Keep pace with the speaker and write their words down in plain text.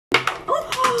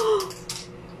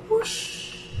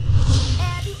Whoosh.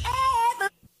 Have you ever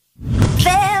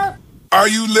felt? Are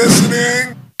you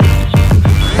listening?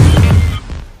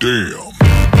 Damn.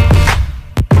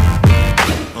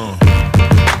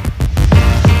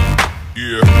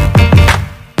 Yeah.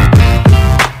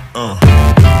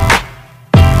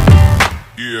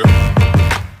 Yeah.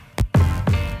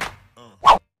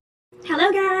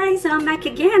 Hello guys, I'm back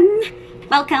again.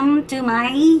 Welcome to my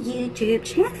YouTube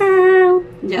channel.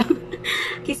 No.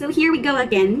 Okay, so here we go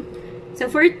again. So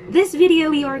for this video,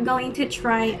 we are going to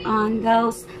try on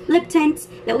those lip tints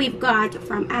that we've got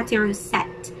from Ate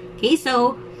Rosette. Okay,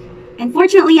 so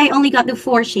unfortunately, I only got the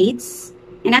 4 shades.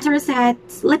 And Ate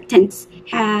Rosette's lip tints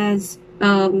has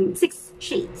 6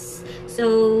 shades.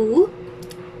 So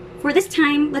for this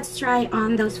time, let's try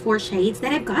on those 4 shades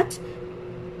that I've got.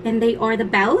 And they are the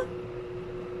Belle,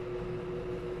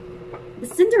 the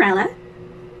Cinderella,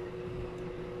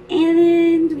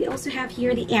 and we also have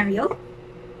here the Ariel,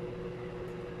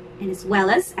 and as well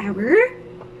as our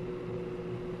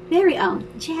very own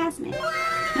Jasmine.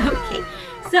 Okay,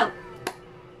 so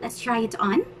let's try it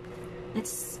on.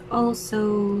 Let's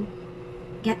also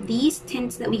get these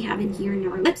tints that we have in here in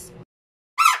our lips.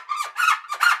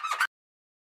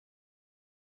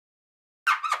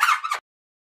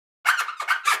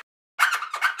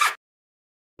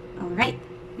 Alright,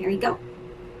 there we go.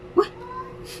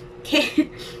 Okay,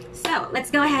 so let's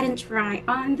go ahead and try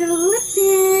on the lip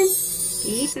tint.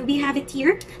 Okay, so we have it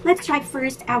here. Let's try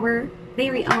first our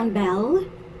very own Belle.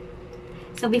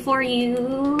 So before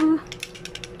you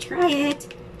try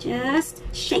it, just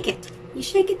shake it. You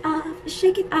shake it off,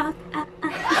 shake it off,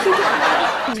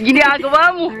 shake it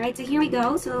off. Alright, so here we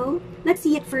go. So let's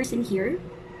see it first in here.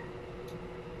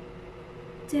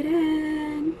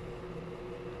 Ta-da!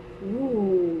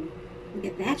 Ooh, look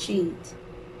at that shade.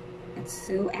 That's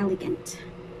so elegant.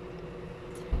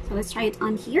 So let's try it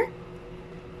on here.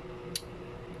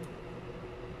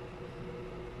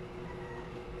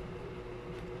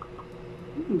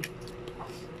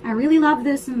 I really love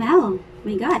the smell. Oh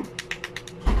my god.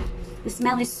 The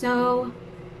smell is so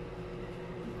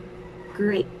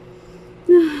great.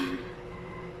 It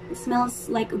smells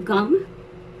like gum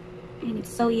and it's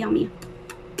so yummy.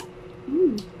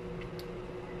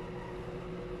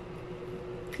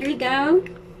 Here we go.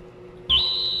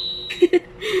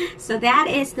 So that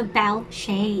is the Belle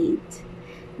shade.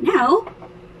 Now,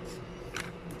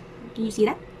 can you see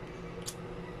that?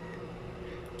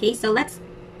 Okay, so let's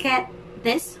get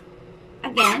this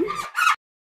again.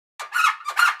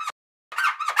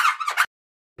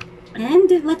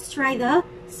 And let's try the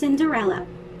Cinderella.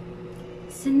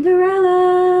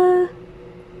 Cinderella.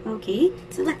 Okay,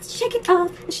 so let's shake it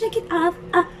off, shake it off,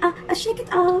 shake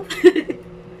it off.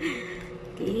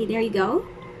 Okay, there you go.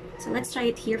 So let's try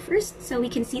it here first so we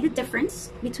can see the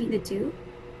difference between the two.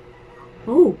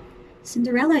 Oh,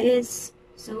 Cinderella is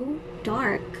so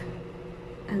dark.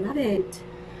 I love it.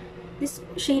 This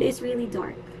shade is really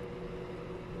dark.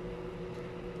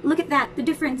 Look at that, the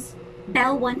difference.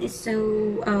 Belle one is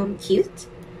so cute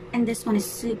and this one is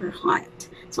super hot.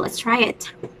 So let's try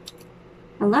it.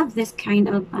 I love this kind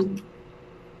of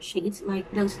shades, like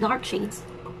those dark shades,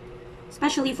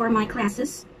 especially for my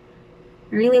classes.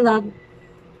 I really love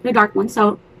the dark one,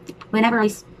 so whenever I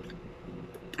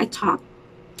talk,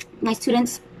 my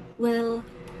students will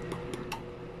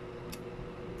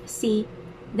see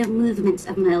the movements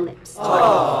of my lips.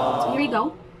 Aww. So here we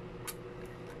go.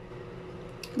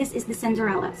 This is the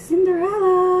Cinderella.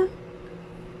 Cinderella!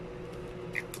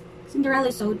 Cinderella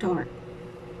is so dark.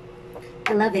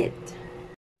 I love it.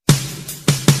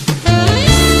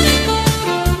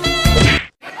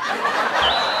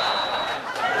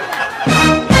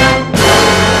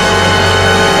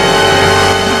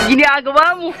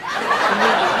 Ginagawa mo.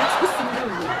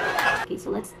 Okay, so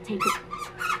let's take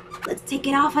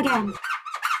it off again.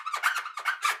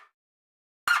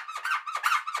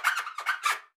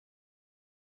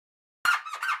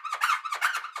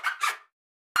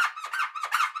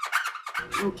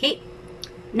 Okay,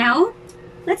 now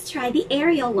let's try the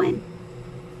Ariel one.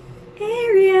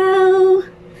 Ariel,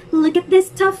 look at this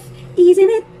tough, isn't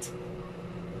it?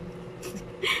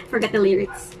 Forgot the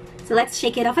lyrics. So let's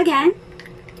shake it off again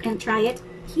and try it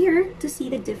here to see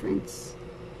the difference.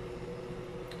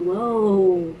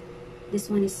 Whoa, this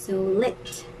one is so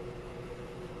lit.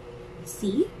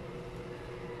 See?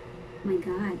 Oh my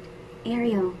god,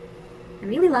 Ariel. I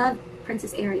really love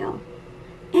Princess Ariel.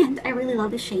 And I really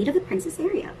love the shade of the Princess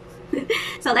Ariel.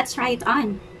 So let's try it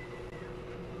on.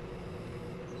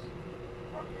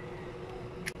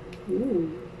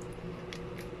 Ooh.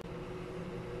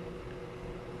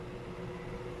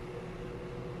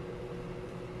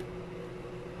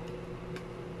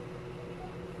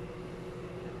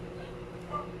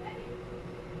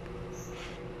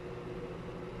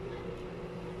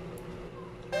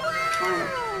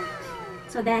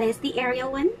 So that is the Ariel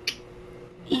one.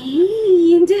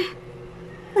 And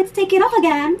let's take it off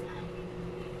again.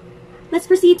 Let's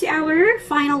proceed to our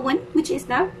final one, which is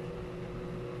the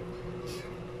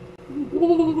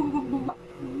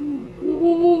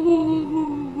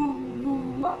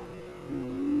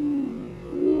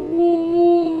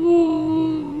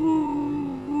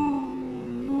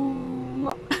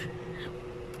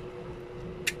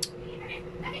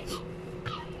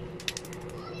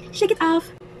shake it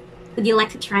off. Would you like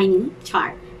to try me,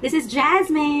 Char? This is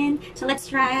Jasmine. So let's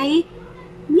try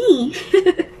me.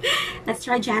 Let's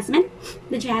try Jasmine,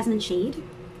 the Jasmine shade.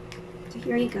 So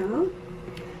here you go.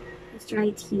 Let's try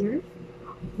it here.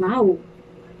 Wow.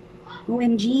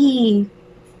 OMG.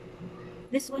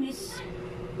 This one is,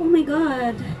 oh my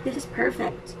god, this is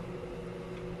perfect.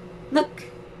 Look.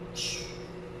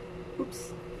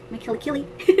 Oops, my killy.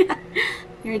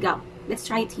 Here you go. Let's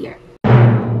try it here.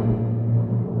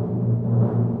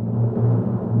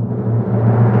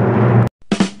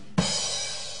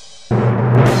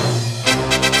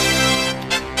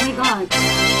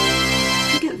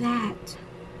 Look at that.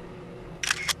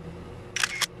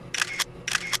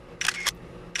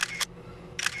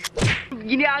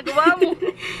 Ginagawa mo.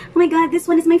 Oh my god, this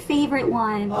one is my favorite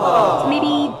one. So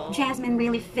maybe Jasmine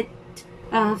really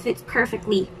fits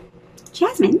perfectly.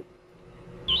 Jasmine?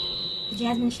 The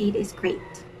Jasmine shade is great.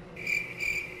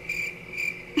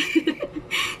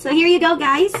 So here you go,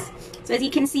 guys. So as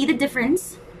you can see the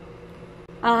difference.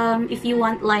 If you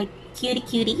want like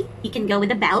cutie, you can go with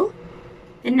the Belle.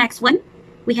 The next one,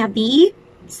 we have the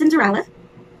Cinderella.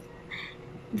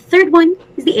 The third one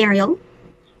is the Ariel.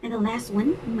 And the last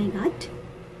one, oh my god,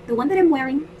 the one that I'm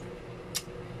wearing,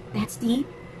 that's me,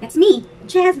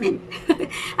 Jasmine.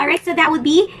 Alright, so that would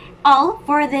be all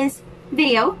for this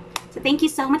video. So thank you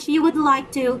so much. If you would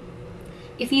like to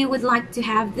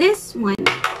have this one.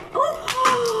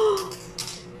 Oh!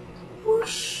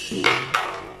 Whoosh.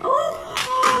 Oh!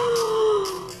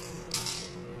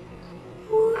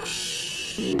 Whoosh.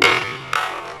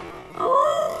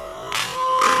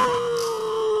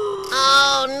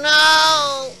 Oh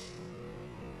no!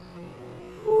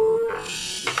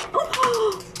 Whoosh.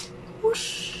 Oh.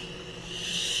 Whoosh.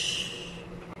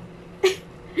 Here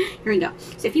we go.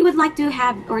 So if you would like to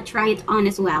have or try it on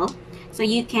as well, so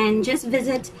you can just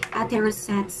visit Ate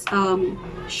Rosette's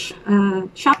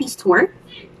Shopee store,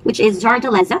 which is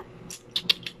Jardaleza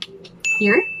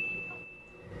here.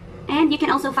 And you can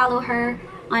also follow her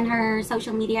on her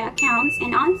social media accounts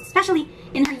and especially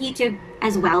in her YouTube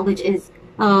as well, which is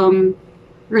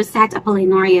Rosette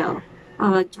Apolinario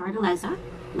Jardaleza.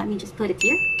 Let me just put it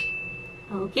here.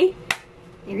 Okay,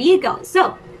 there you go.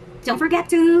 So don't forget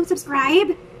to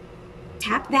subscribe,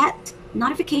 tap that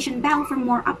notification bell for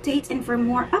more updates and for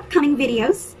more upcoming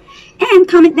videos, and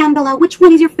comment down below which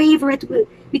one is your favorite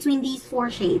between these 4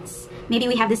 shades. Maybe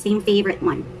we have the same favorite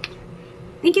one.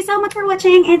 Thank you so much for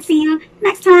watching and see you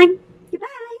next time. Goodbye.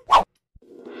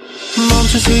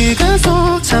 멈춘 시간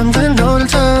속 잠든 너를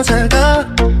찾아가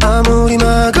아무리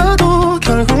막아도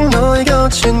결국 너의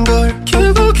곁인 걸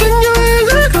결국엔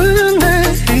여행을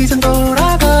끝내 이젠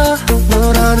돌아가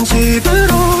너라는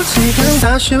집으로 지금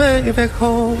다시 way back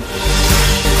home